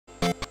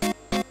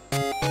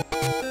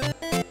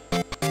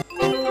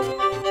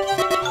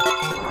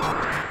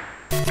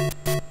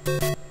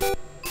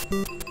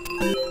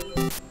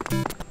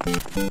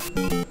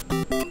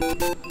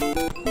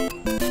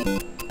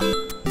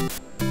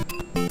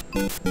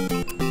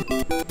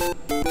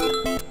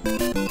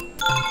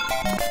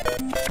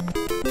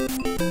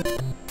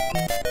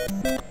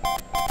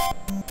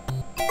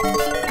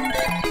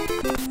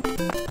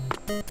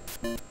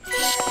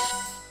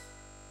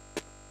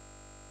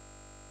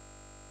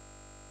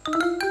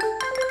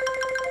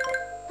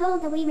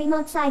Hold the Wii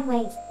remote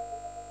sideways.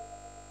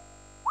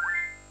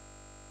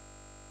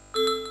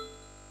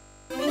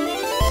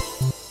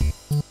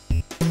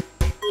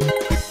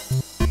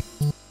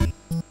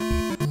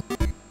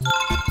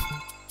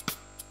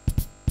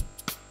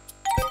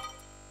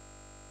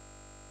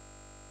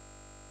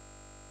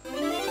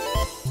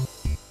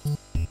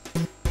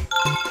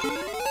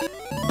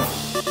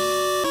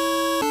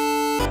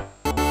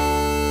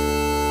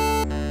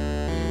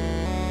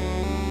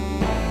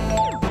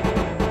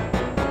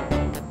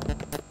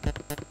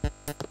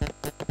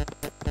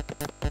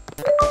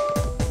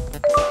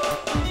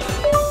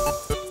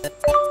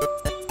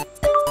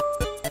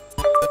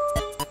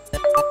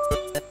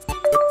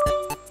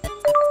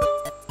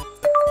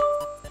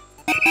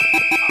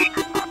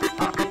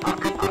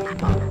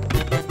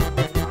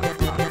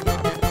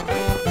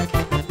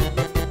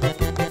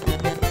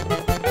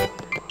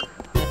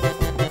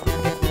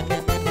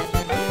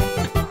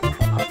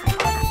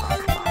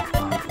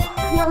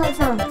 Yellow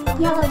zone,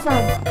 yellow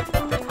zone.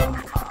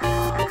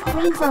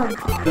 Green zone,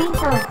 green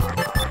zone.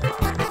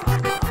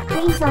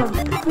 Green zone,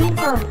 green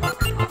zone.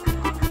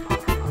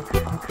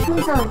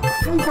 Blue zone,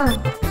 blue zone.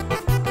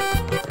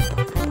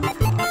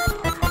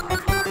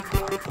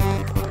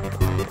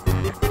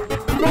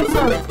 Red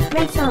zone,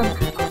 red zone.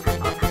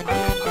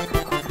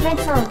 Red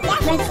zone,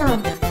 red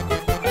zone.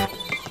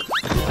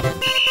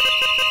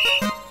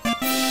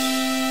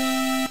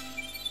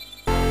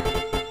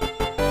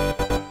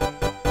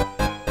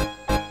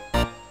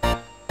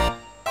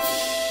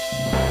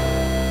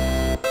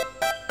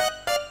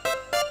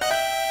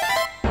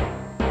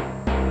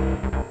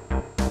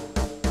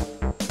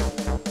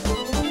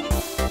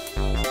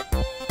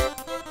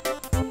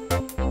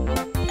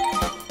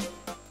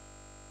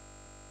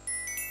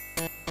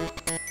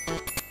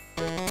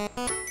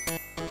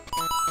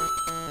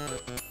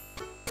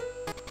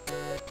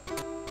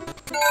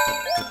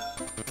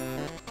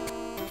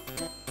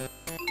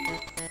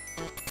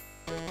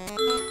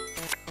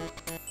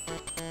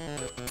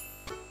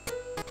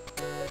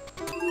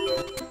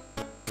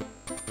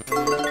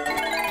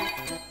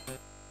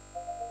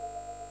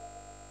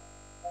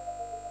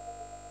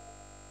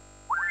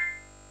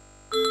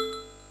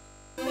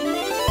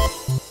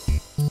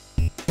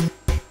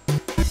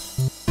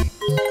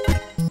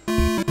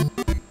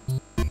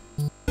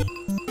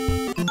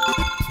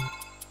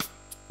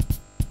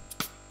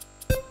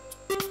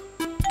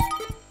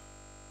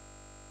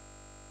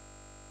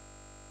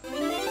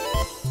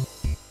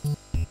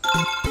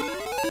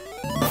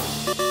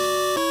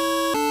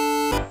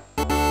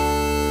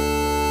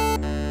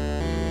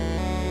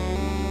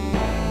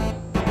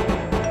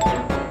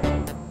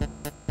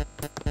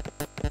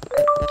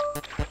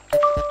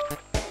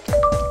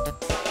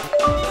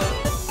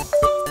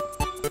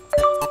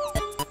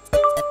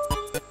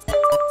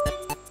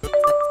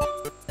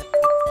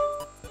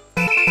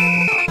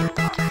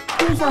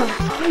 Green zone,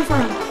 green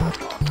zone.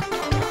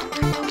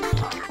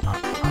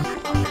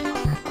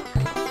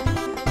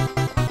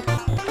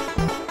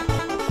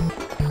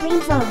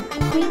 Green zone,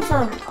 green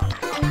zone.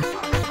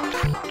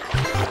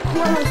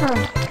 Yellow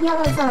zone,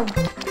 yellow zone.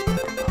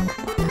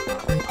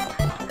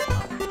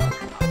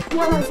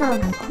 Yellow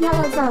zone,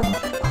 yellow zone.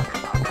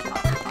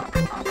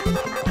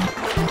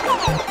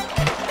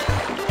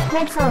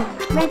 Red zone,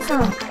 red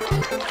zone.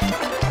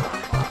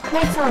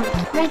 Red zone,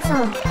 red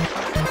zone.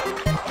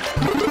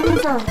 Blue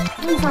zone,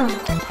 blue zone.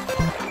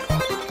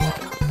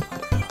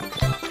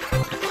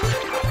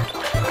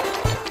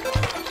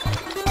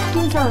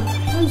 Blue zone,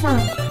 blue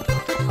zone.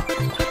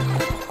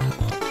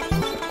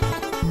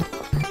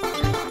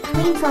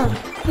 Green zone,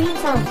 green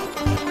zone.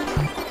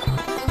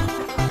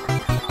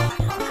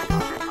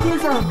 Blue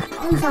zone,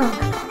 blue zone.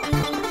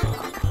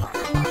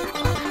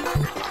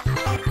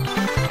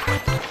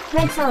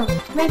 Red zone,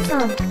 red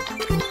zone.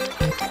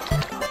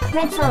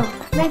 Red zone,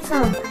 red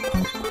zone.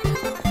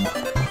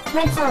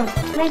 Red zone,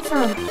 red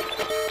zone.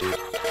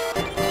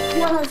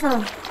 Yellow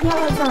zone,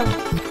 yellow zone.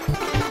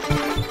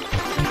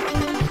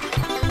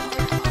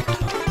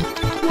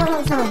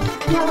 Yellow zone,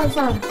 yellow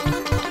zone.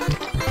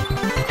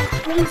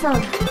 Green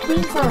zone,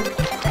 green zone.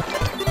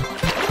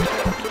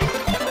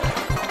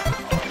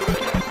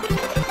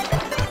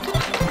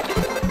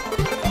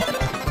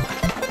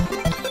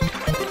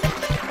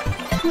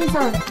 Blue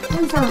zone,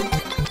 blue zone.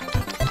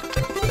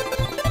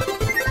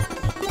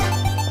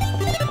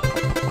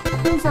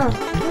 Blue zone,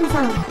 blue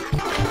zone.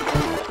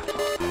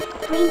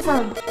 Green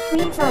zone,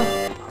 green zone.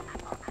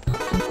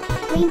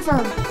 Green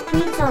zone,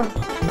 green zone.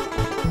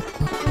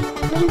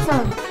 Green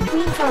zone,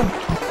 green zone.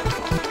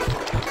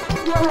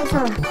 Yellow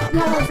zone,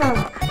 yellow zone.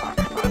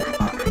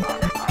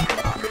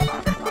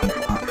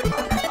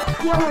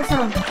 Yellow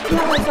zone,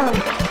 yellow zone.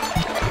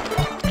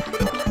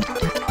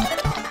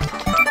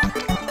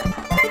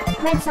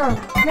 Red zone,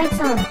 red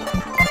zone.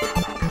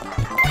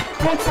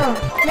 Red zone,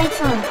 red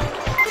zone.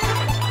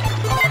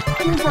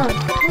 green zone,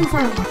 green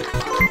zone,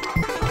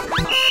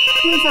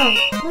 green zone,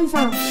 green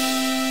zone.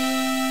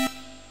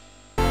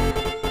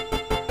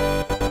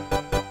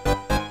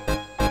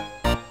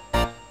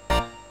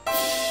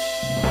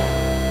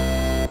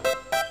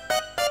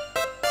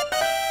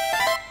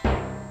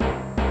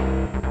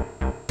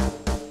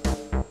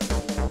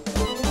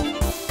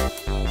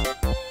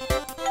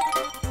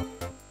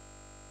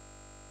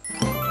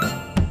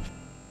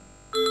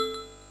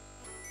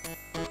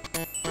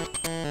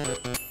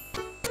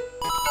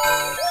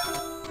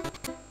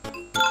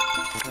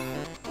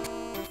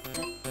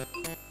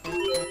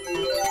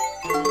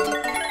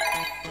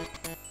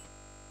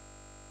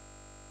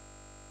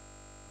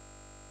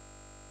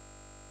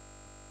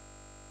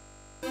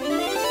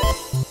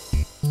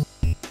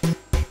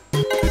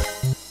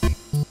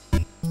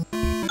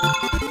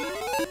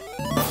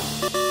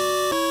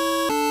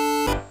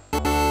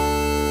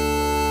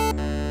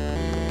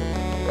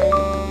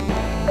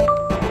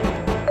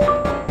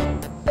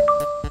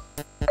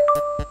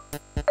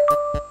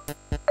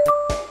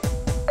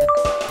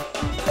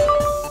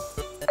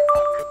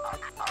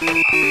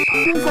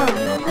 Green zone,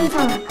 green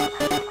zone.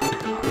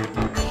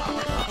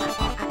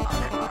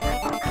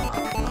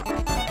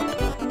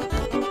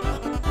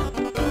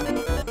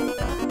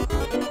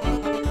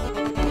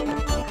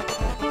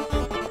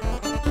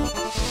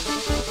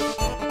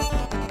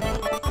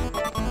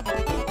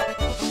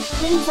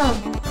 Green zone,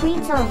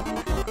 green zone.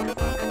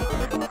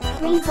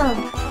 Green zone,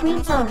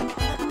 green zone.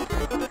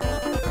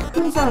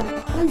 Green zone,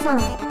 green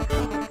zone.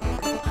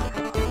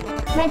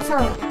 Red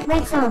zone,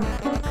 red zone.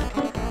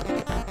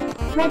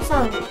 Red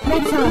zone,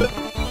 red zone.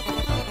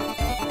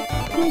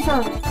 Green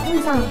zone,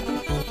 green zone.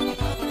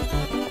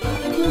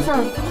 Green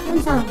zone,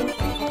 green zone.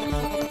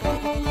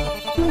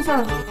 Green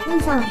zone,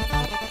 green zone.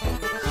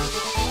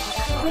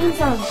 Green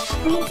zone,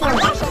 green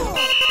zone.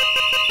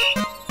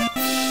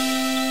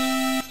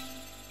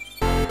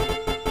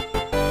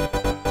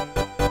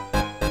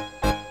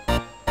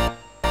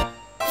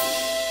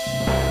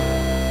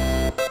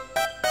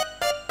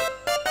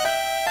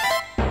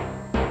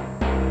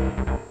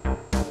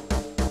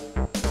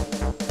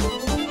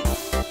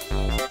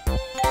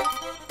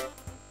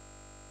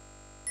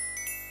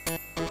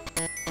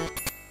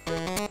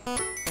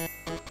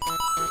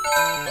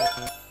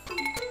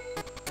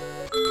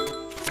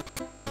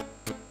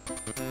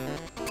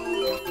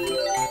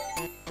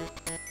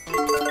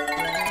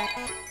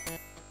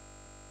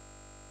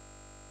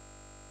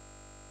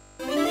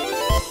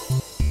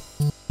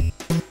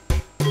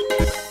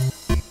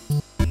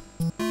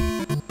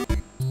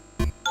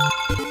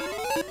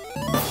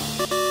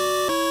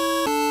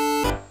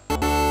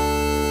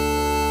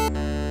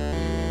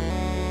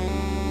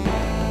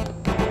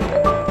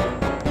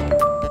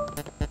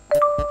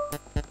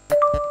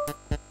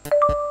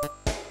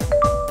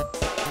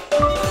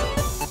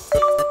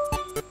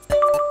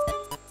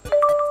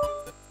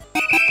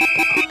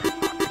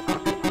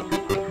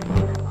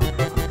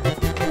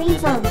 Green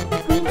zone,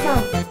 green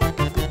zone.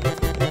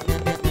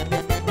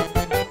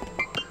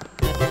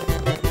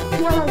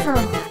 Yellow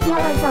zone,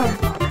 yellow zone.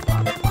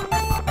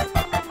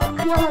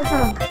 Yellow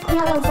zone,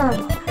 yellow zone.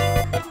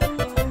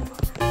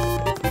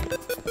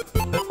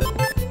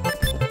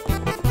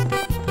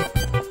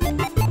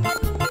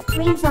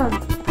 Green zone,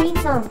 green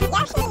zone.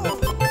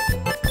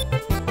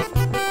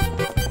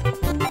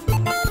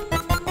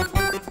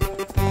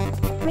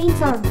 Green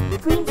zone,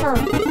 green zone.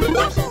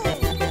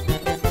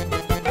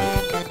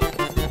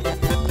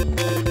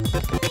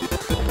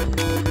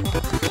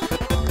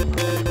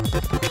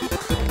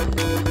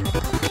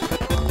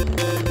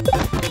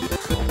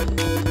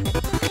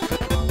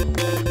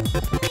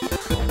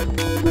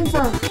 Green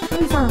zone,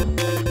 green zone.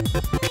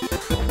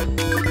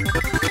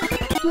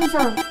 Green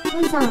zone,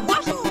 green zone.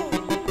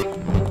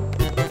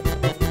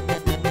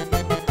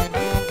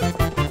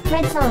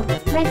 Red zone,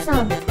 red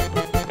zone.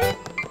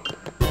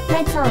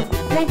 Red zone,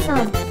 red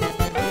zone.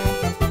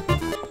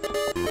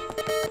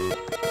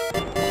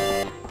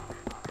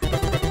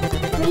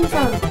 Green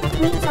zone,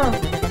 green zone.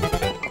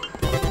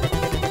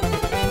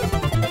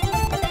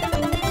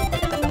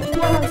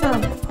 Yellow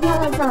zone,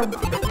 yellow zone.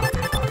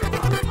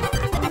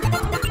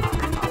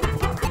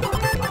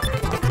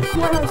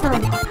 Yellow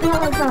zone,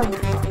 yellow zone.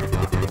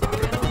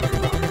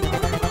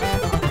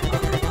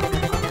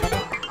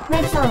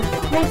 Red zone,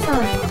 red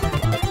zone.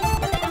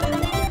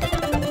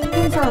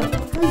 Green zone,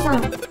 green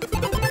zone.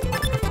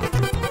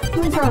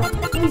 Green zone,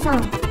 green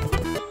zone.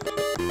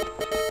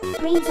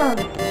 Green zone,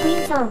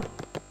 green zone.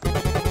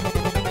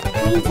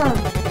 Green zone,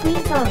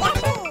 green zone.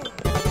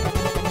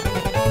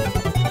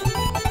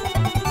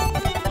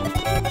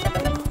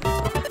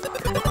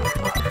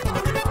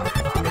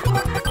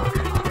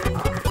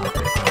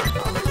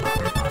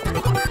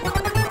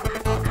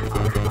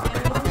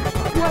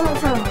 Yellow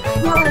zone,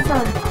 yellow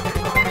zone.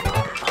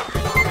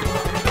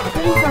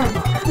 Green zone,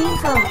 green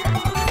zone.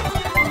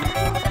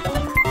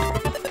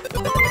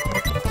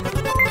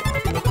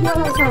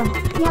 Yellow zone,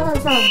 yellow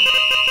zone.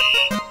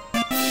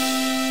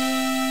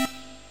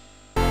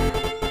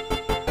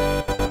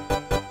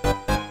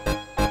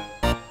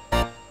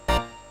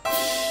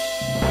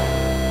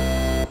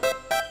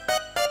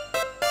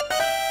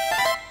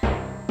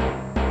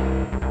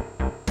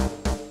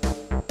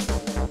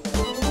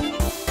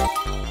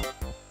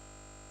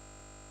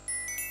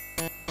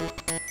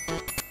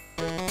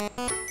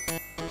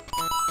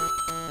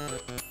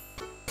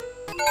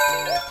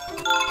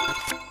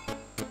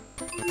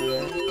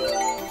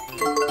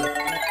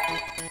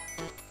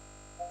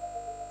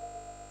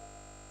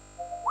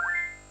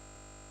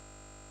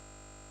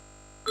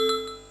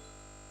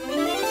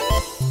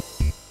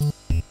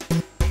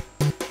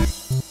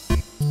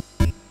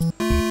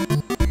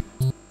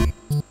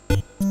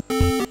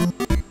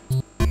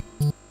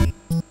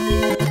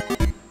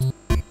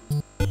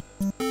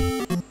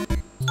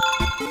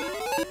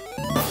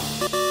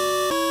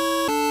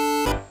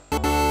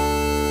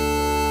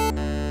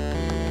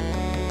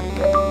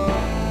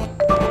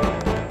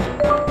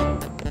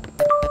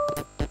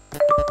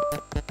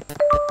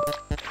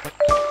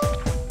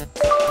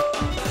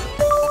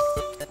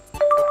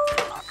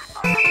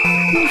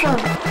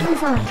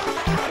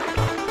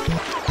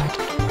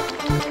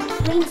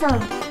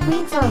 zone,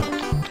 green zone,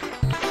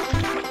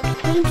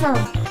 green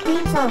zone,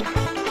 green zone,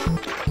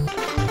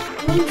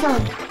 green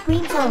zone,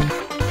 green zone,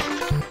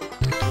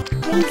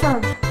 green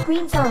zone,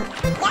 green zone,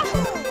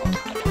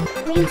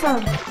 green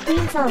zone,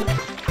 green zone,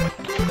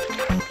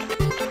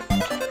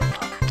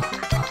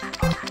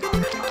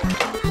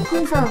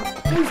 green zone,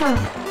 green zone.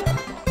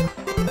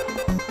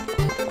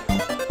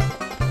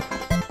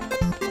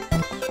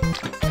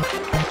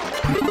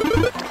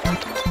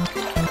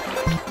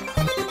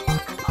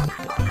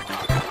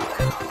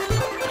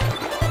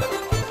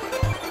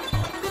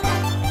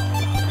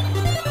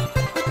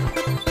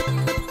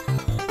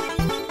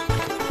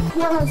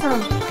 Yellow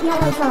zone,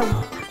 yellow zone.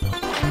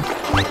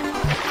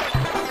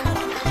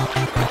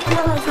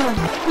 Yellow zone,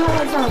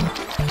 yellow zone.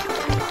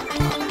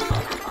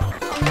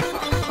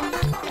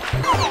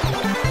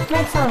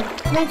 Red zone,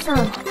 red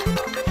zone.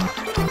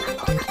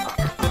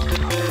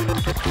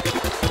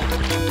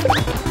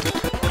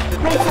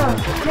 Red zone,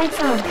 red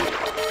zone.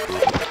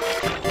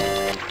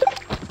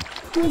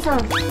 Blue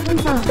zone, blue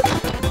zone.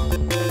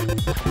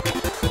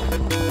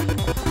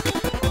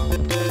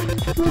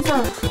 Blue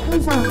zone,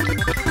 blue zone.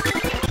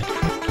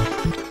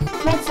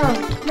 Red zone,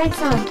 red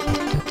zone.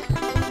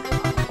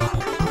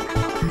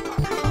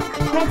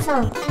 Red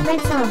zone,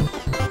 red zone.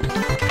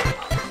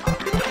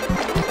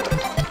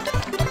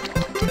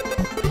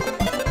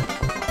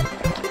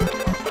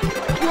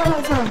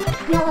 Yellow zone,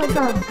 yellow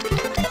zone.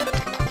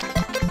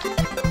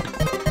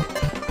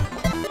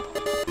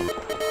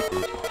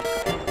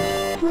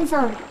 Blue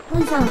zone,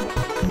 blue zone.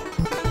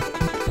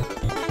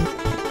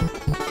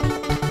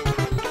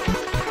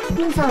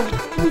 Blue zone,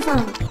 blue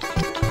zone.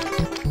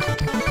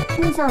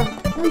 Blue zone,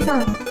 blue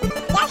zone.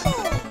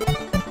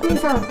 Blue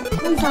zone,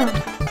 blue zone.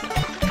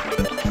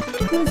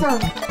 Blue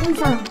zone, blue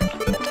zone.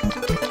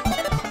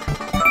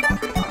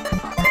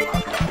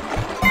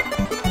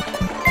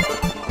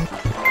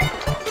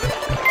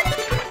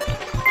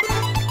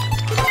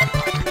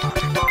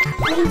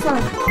 Green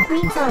zone,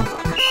 green zone.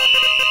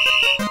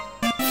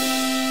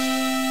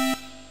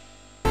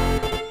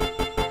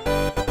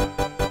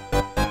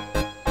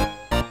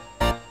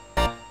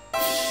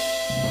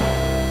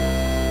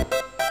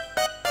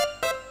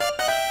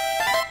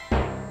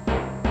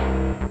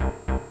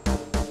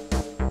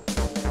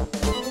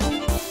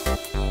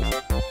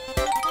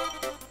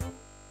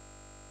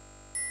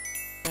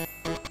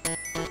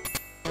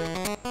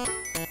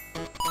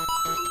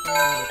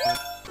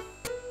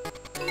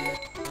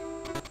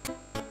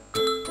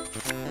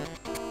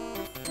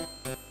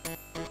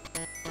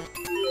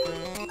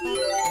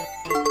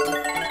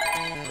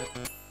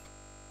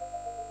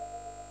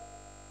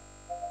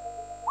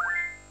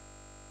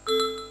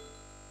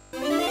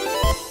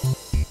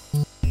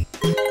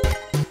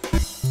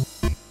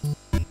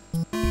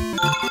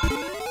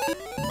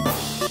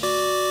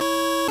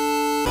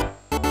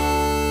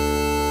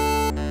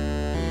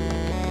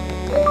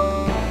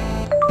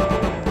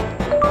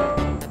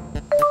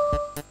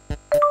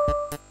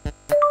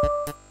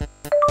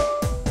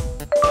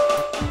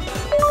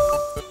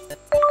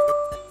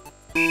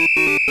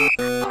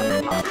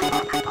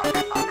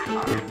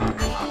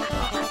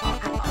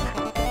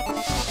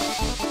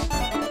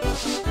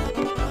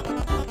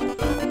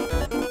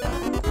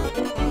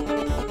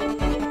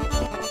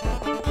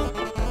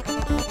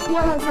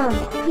 Yellow zone,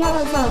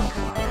 yellow zone.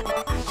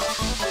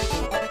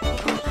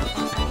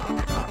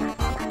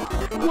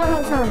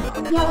 Yellow zone,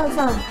 yellow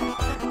zone.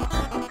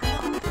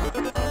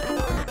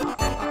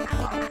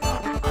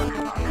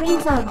 Green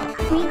zone,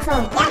 green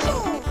zone.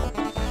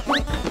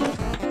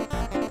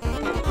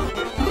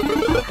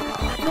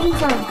 Green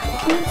zone,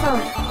 green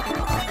zone.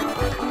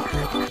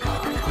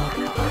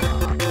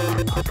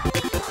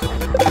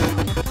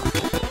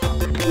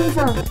 Blue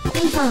zone,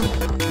 blue zone.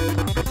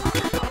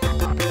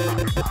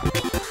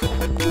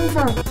 Blue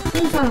zone,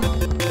 blue zone.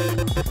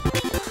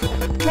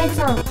 Red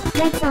zone,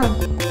 red zone.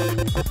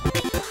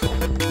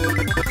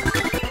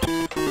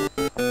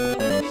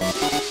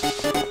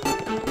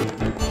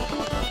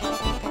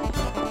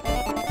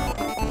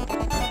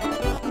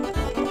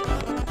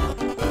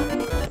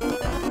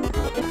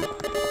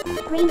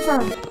 Green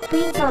zone,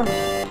 green zone.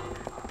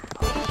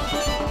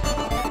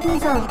 Blue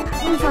zone,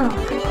 blue zone.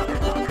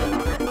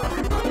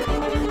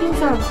 Blue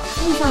zone,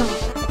 blue zone.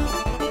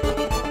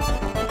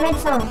 Red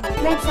zone,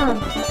 red zone.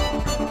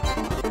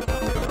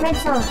 Red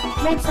zone,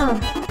 red zone.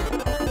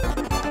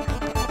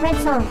 Red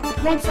zone,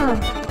 red zone.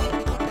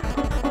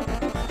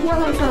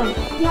 Yellow zone,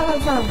 yellow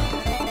zone.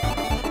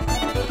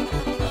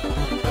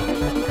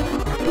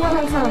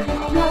 Yellow zone,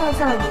 yellow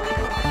zone.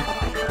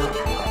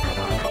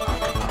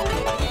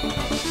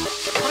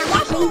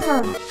 Green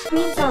zone,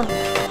 green zone.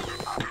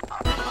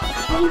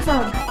 Green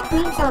zone,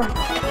 green zone.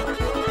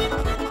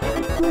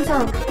 Blue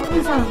zone,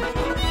 blue zone.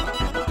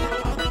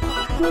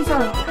 Blue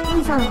zone,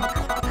 blue zone.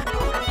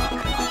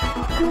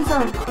 Blue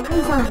zone,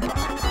 blue zone.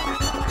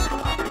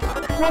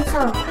 Red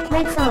zone,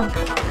 red zone.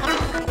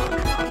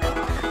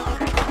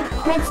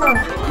 Red zone,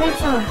 red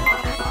zone.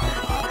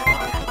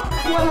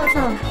 Yellow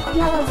zone,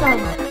 yellow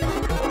zone.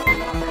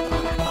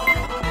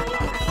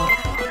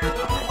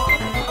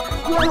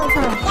 Yellow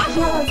zone,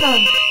 yellow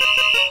zone.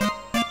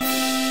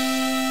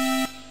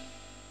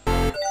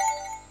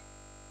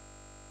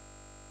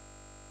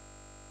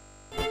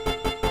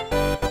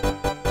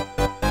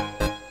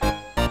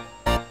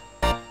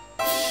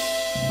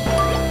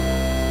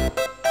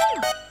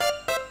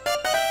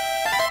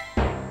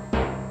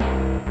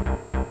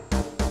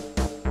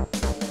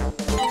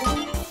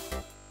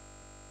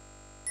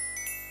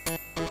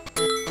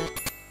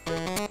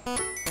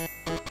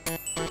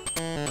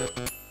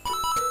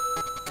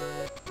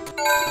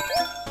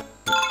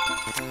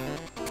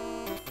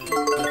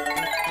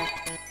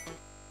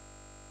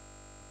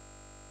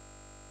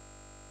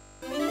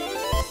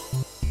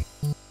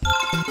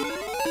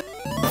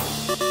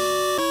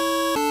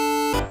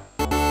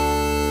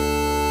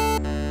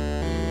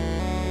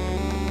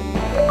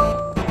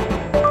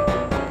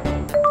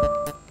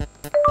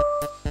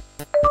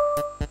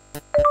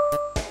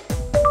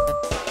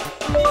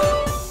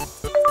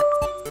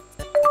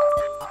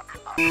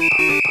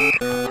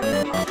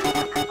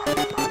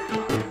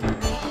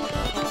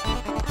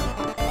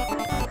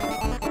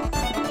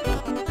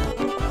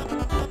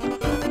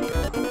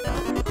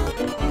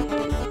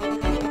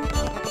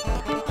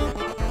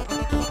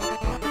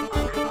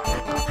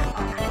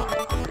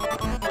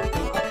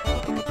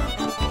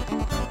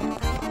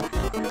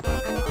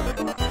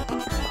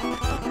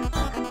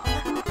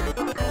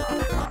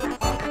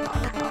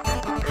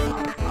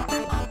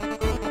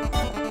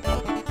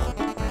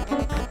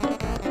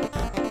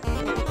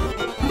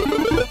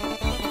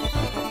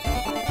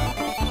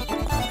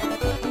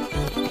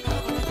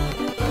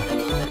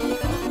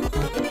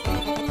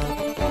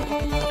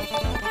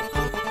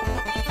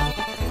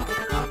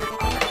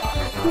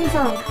 green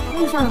zone,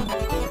 green zone.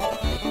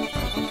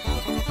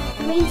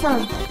 Green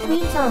zone,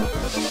 green zone.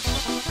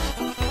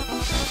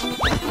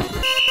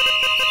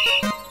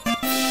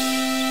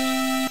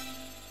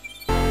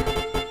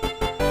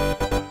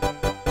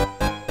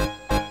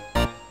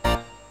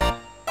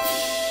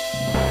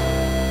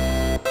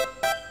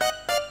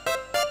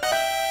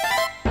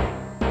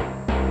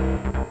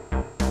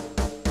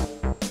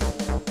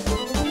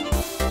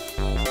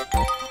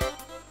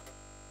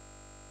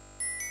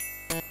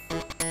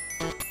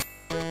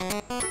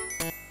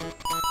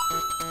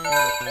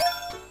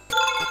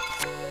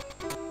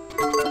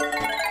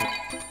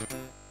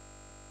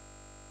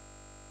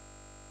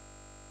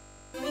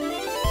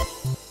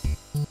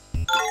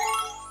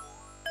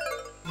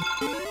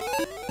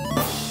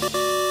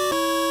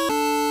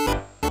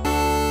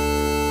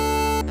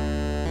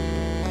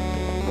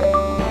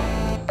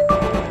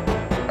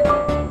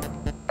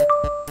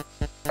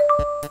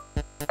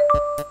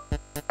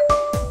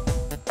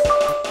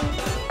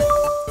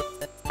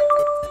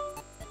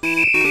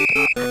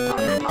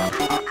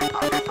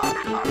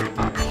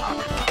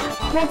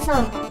 Red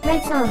zone,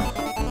 red zone.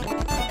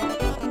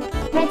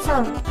 Red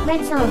zone,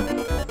 red zone.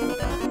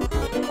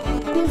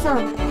 Blue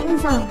zone, blue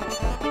zone.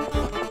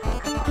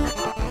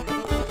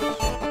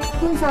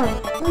 Blue zone,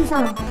 blue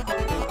zone.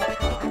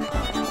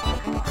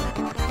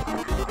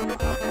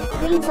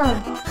 Green zone,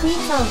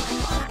 green zone.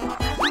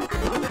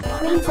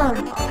 Green zone,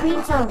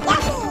 green zone.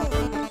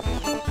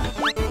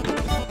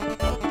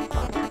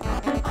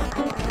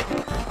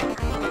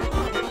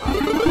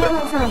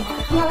 Yellow zone,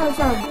 yellow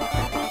zone.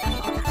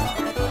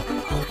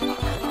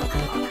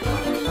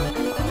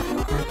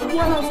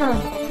 Yellow zone,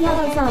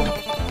 yellow zone.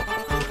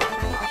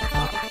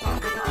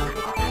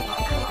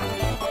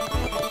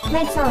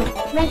 Red zone,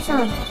 red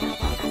zone.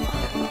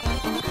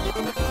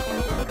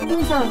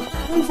 Blue zone,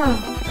 blue zone.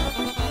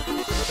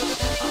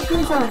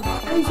 Blue zone,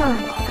 blue zone.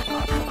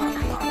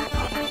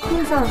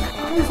 Blue zone,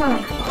 blue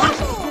zone.